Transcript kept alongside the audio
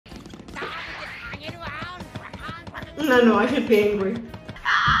No, I should be angry.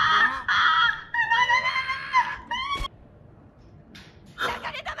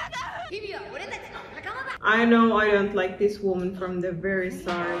 I know I don't like this woman from the very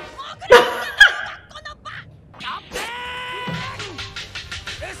start.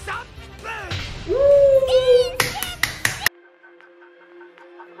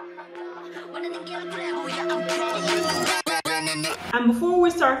 And before we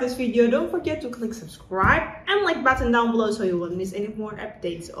start this video, don't forget to click subscribe and like button down below so you won't miss any more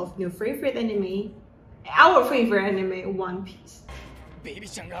updates of your favorite anime, our favorite anime, One Piece.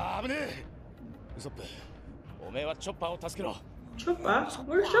 Chopper?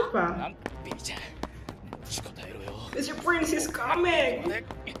 Where's Chopper? Mr. Prince is coming!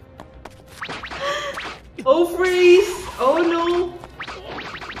 Oh freeze! Oh no!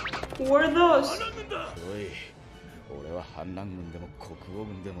 Who are those?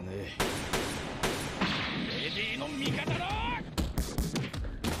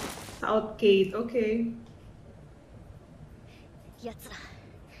 Southgate, okay.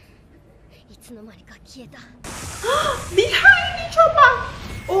 Behind me, Chopper!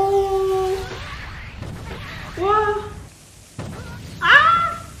 Oh! What?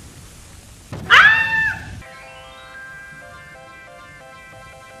 Ah! Ah!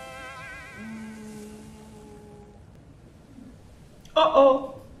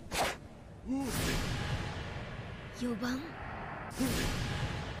 Uh-oh.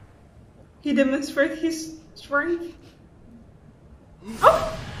 He demonstrates his strength.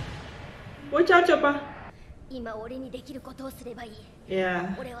 Oh! Watch out, Chopper.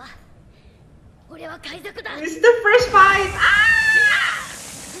 Yeah. This is the first fight. Ah!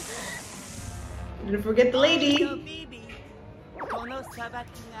 Don't forget the lady.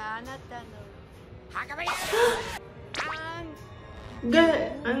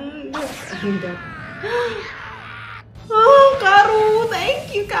 Oh, Karoo!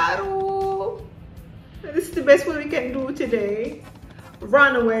 Thank you, Karoo. This is the best one we can do today.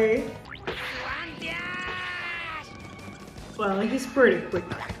 Run away. Well, he's pretty quick.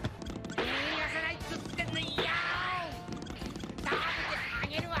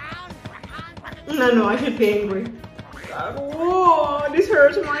 No, I should be angry. Oh, this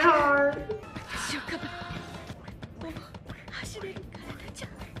hurts my heart.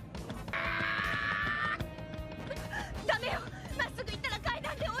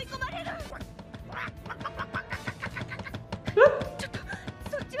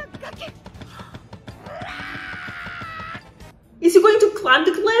 Is he going to climb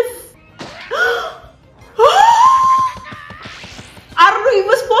the cliff? I don't know if it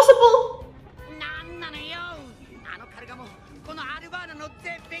was possible.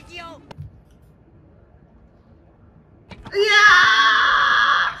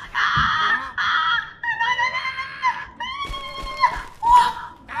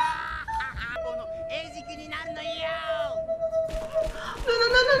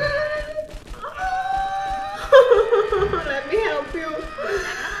 Let me help you.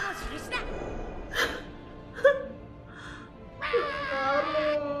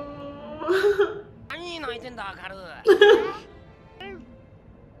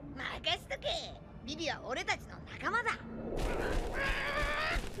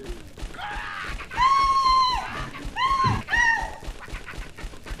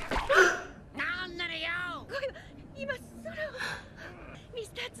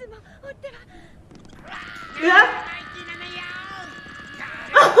 Yeah?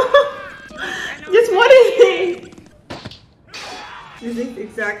 Just what is it? This is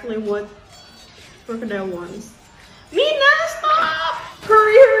exactly what Crocodile wants. Mina, stop!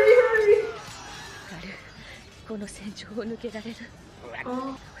 Hurry, hurry, hurry!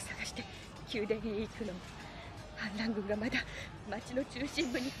 Oh.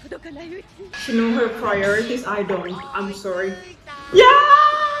 She knows her priorities, I don't. I'm sorry. Yeah!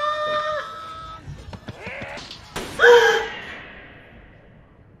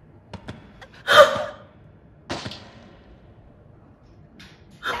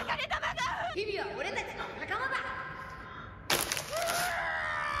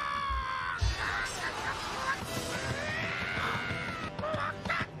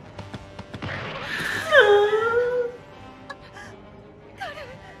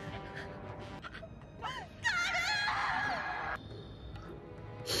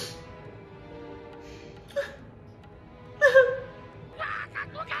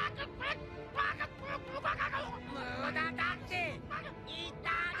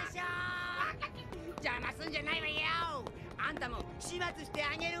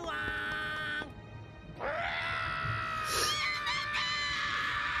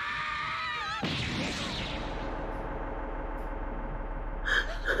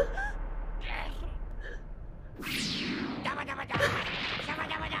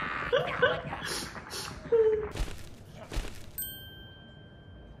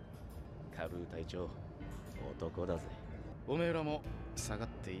 カルー隊長、男だぜ。おめえらも下がっ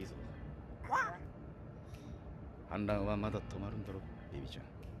ていいぞ。反乱はまだ止まるんだろ、ビビちゃん。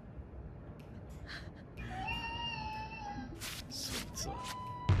そいつは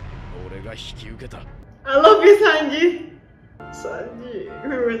俺が引き受けた。I love you, Sanji. Sanji, who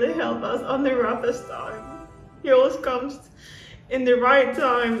really helped us on the roughest time. He always comes in the right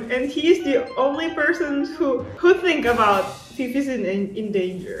time, and he's the only person who think about Fifi's in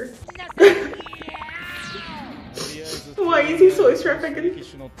danger. Why is he so extravagant?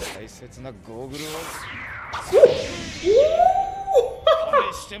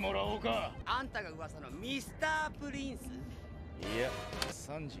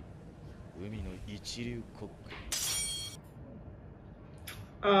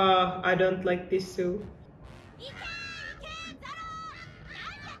 I don't like this too.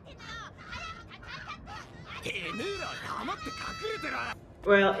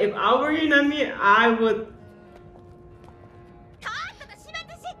 Well, if I were Yunami, I would.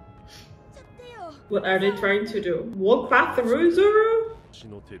 What are they trying to do? Walk back through Zoro?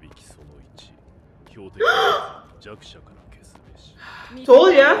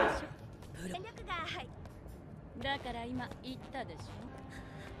 Told ya.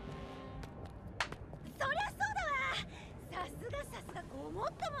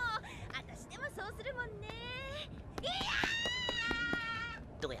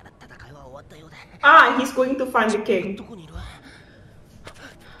 Ah, he's going to find the king.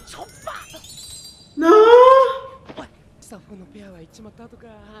 No!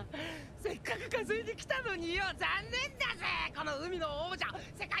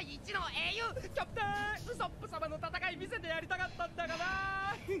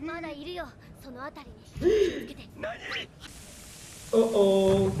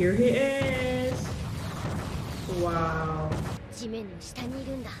 Uh-oh, here he is. Wow.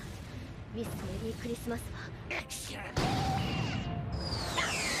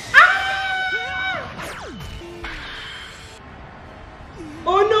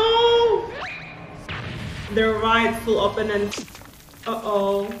 Oh no! The rightful opponent.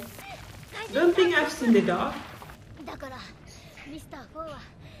 Uh-oh. Don't think I've seen the dog.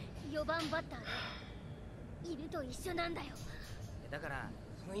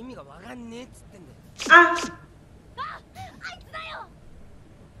 Ah!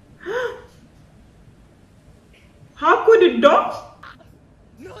 How could the dog?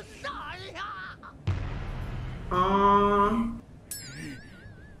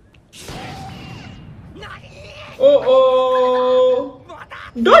 Oh!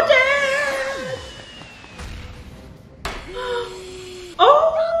 Dodge it!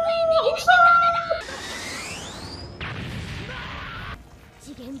 Oh! Usopp!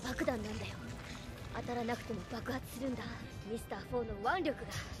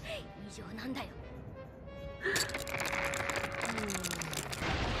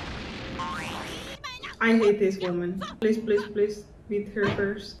 I hate this woman. Please, please, please beat her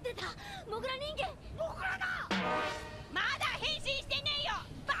first.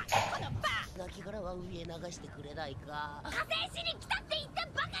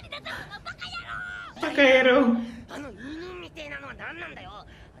 Karoo.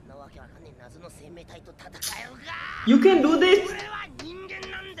 You can do this.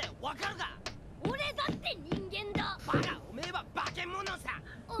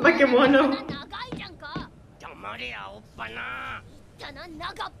 Bakemono.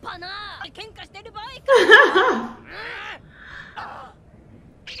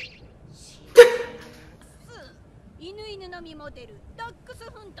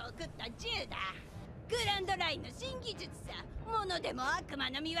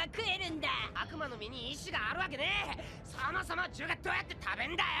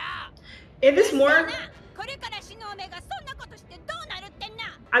 It is more.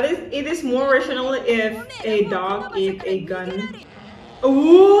 It is more rational if a dog eats a gun.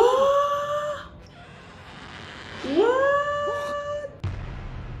 Ooh. What?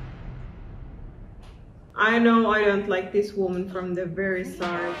 I know I don't like this woman from the very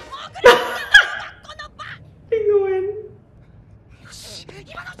start. Penguin.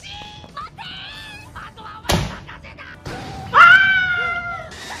 Ah!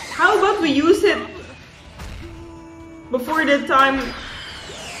 How about we use it before the time?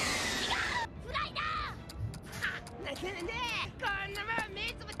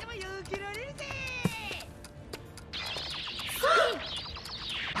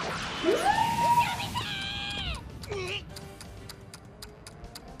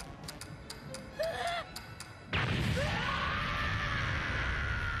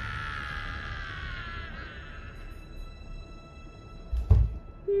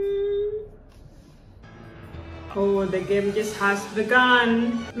 Oh, the game just has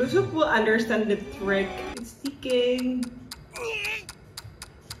begun. Usopp will understand the trick. It's ticking.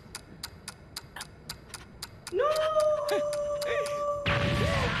 No!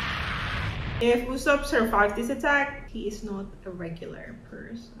 If Usopp survives this attack, he is not a regular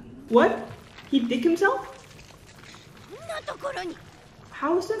person. What? He dig himself?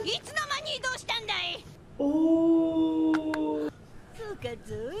 How is that? Oh.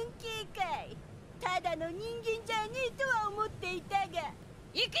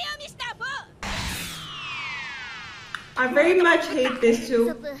 I very much hate this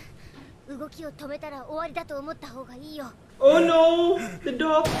too. Oh no, the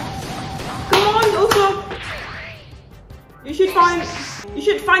dog. Come on, Usopp. You should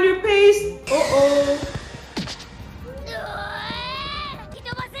find your pace. Uh-oh.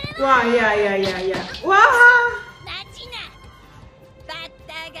 Wow, yeah. Wow.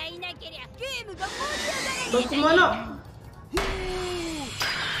 Bakumono.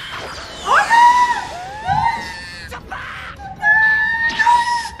 Oh no!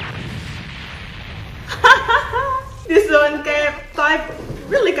 This one type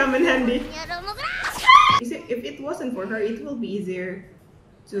really come in handy. You see, if it wasn't for her, it will be easier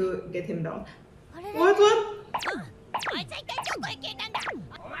to get him down. What?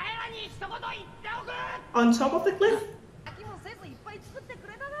 On top of the cliff?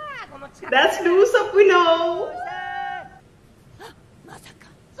 That's the Usopp we know!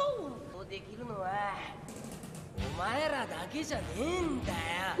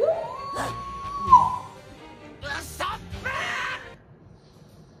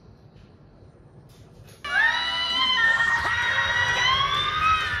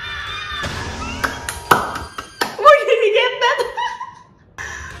 Where did he get that?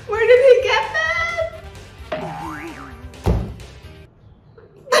 Where did he get that?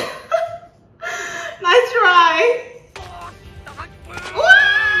 Nice try!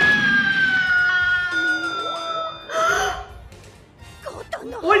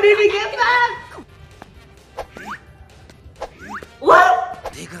 Where did he get that?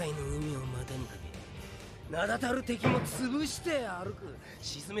 What?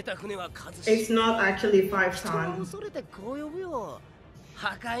 It's not actually 5 tons.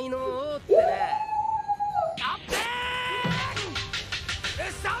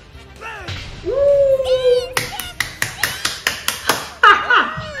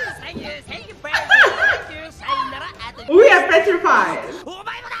 We are petrified.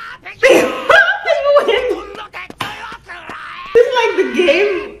 It's like the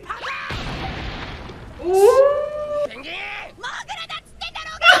game. Ooh.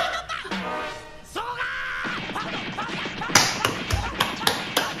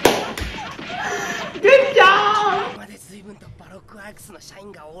 Good job.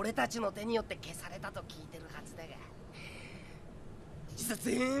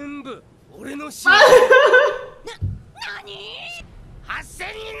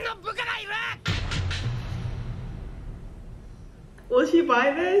 Will she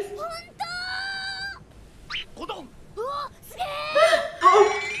buy this? Oh,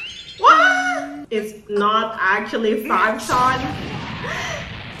 what? It's not actually 5 tons.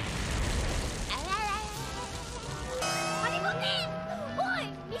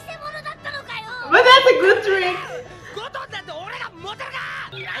 But that's a good trick.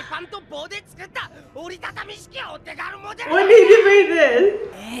 When did you make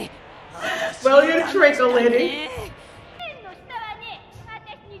this? Well, you're a trick already.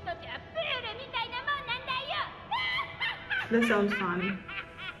 That sounds fun.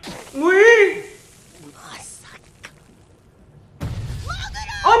 Wait!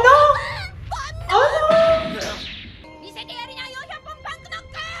 Oh no! Oh no!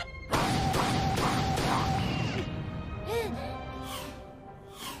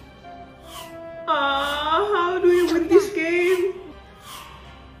 How do you win this game?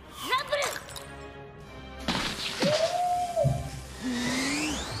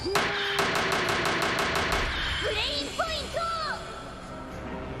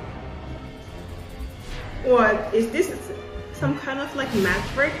 What is this? Some kind of like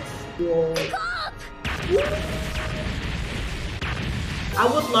matrix? Whoa. I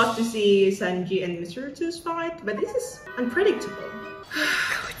would love to see Sanji and Mr. Two's fight, but this is unpredictable.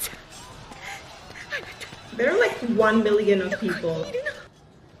 There are like 1 million of people.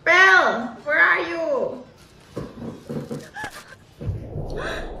 Belle, where are you?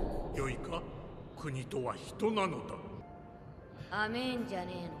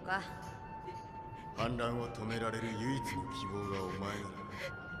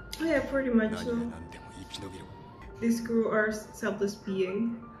 Yeah, pretty much so. These crew are selfless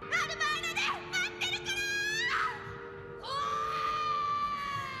beings.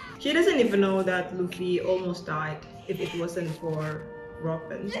 She doesn't even know that Luffy almost died if it wasn't for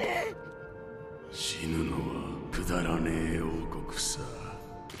Robin. 死ぬのはくだらねえ王国さ。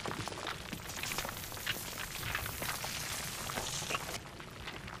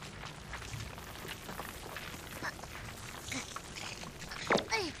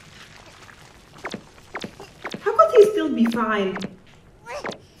How could he still be fine?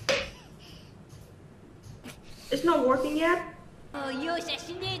 It's not working yet?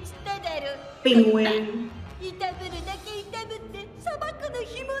 Penguin.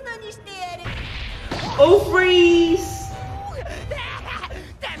 Oh, freeze!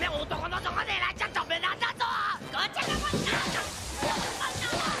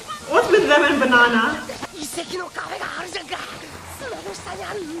 What's with them and banana?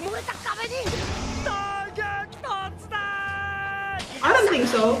 I don't think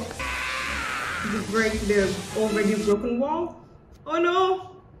so. To break the already broken wall? Oh no!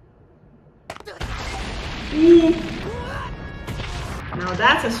 Ooh. Now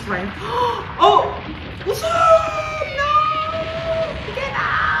that's a strength. Oh! Usopp! No! Get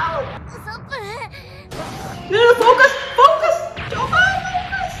out! No, focus! Focus! Chopper,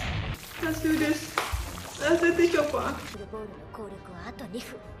 focus! Let's do this. Let's do this, Chopper.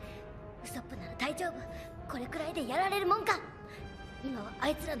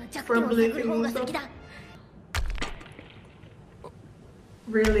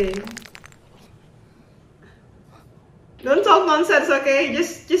 Really? Don't talk nonsense, okay?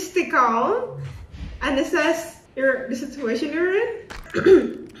 Just stay calm and assess the situation you're in.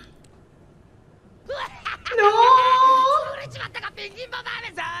 No!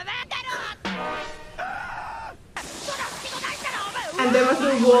 And there was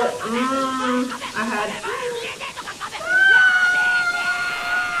no wall ahead.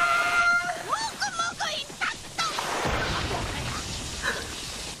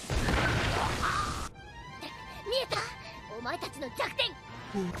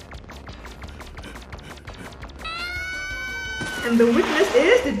 And the witness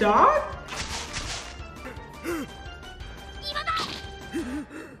is the dog?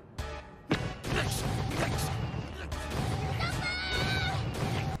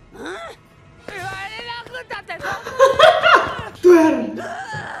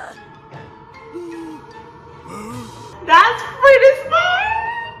 That's pretty smart!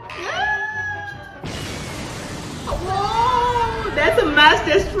 Whoa! That's a mass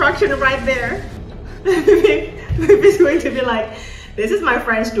destruction right there. It's going to be like, this is my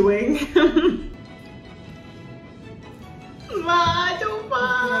friend's doing.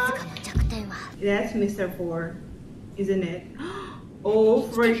 That's Mr. 4, isn't it? Oh,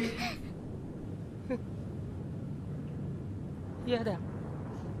 frick.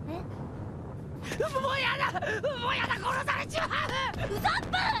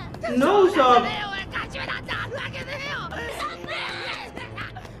 No, Usopp.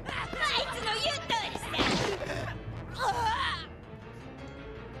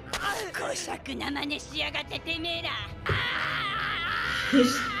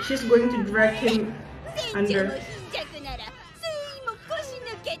 She's going to drag him under.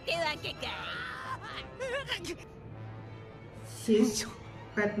 He's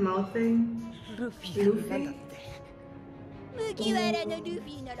bad mouthing Luffy.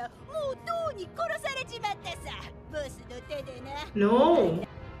 No.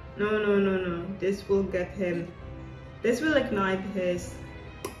 No. This will get him. This will ignite his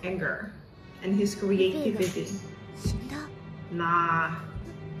anger and his creativity. Nah.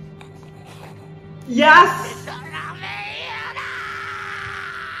 Yes!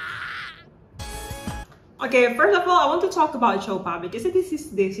 Okay, first of all, I want to talk about Chopper because this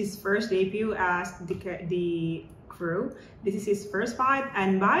is his first debut as the crew. This is his first fight,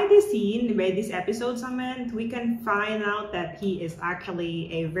 and by this scene, by this episode segment, we can find out that he is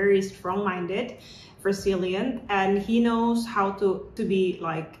actually a very strong-minded, resilient, and he knows how to be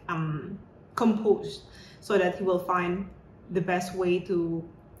like composed, so that he will find the best way to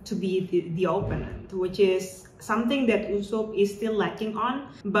be the opponent, which is something that Usopp is still lacking on.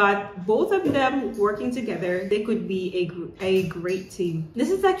 But both of them working together, they could be a great team. This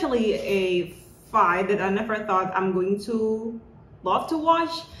is actually a fight that I never thought I'm going to love to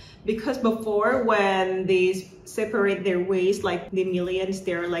watch, because before, when they separate their ways, like the millions,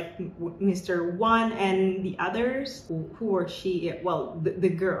 they're like Mr. 1 and the others, who or she, well, the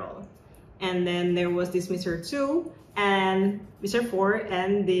girl, and then there was this Mr. 2 and Mr. 4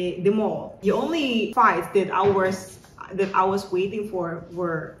 and the mole. The only fights that I was waiting for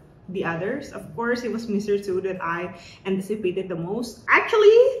were the others. Of course, it was Mr. 2 that I anticipated the most.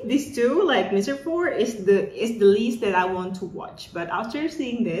 Actually, these two, like Mr. 4, is the least that I want to watch. But after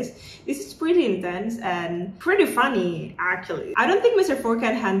seeing this is pretty intense and pretty funny actually. I don't think Mr. 4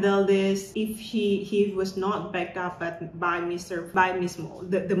 can handle this if he was not backed up by Miss Mole,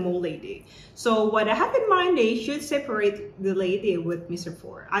 the mole lady. So what I have in mind, they should separate the lady with Mr.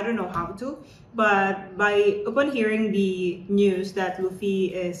 4. I don't know how to, but upon hearing the news that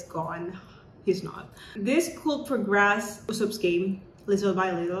Luffy is gone, he's not. This could progress Usopp's game little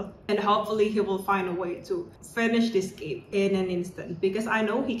by little, and hopefully he will find a way to finish this game in an instant, because I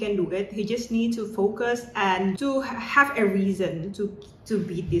know he can do it. He just needs to focus and to have a reason to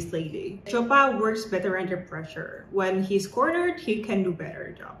beat this lady. Choppa works better under pressure. When he's cornered, he can do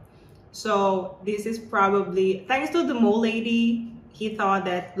better job. So this is probably thanks to the mole lady. He thought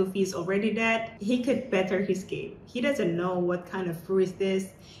that Luffy is already dead. He could better his game. He doesn't know what kind of crew is this.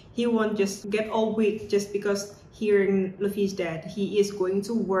 He won't just get all weak just because hearing Luffy's dead. He is going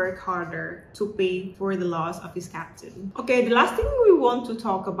to work harder to pay for the loss of his captain. Okay, the last thing we want to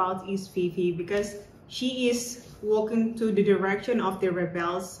talk about is Vivi, because she is walking to the direction of the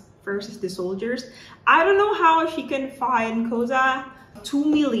rebels versus the soldiers. I don't know how she can find Koza 2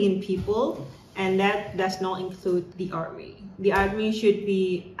 million people, and that does not include the army. The army should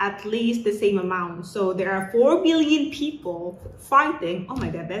be at least the same amount. So there are 4 billion people fighting. Oh my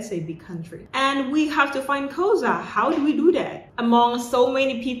god, that's a big country. And we have to find Koza. How do we do that? Among so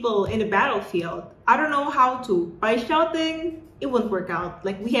many people in the battlefield. I don't know how to. By shouting, it won't work out.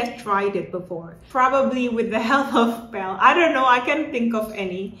 Like, we have tried it before. Probably with the help of Bell. I don't know, I can't think of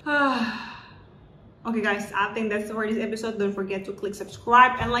any. Okay guys, I think that's for this episode. Don't forget to click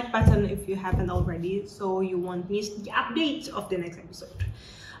subscribe and like button if you haven't already, so you won't miss the updates of the next episode.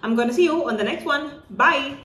 I'm gonna see you on the next one. Bye!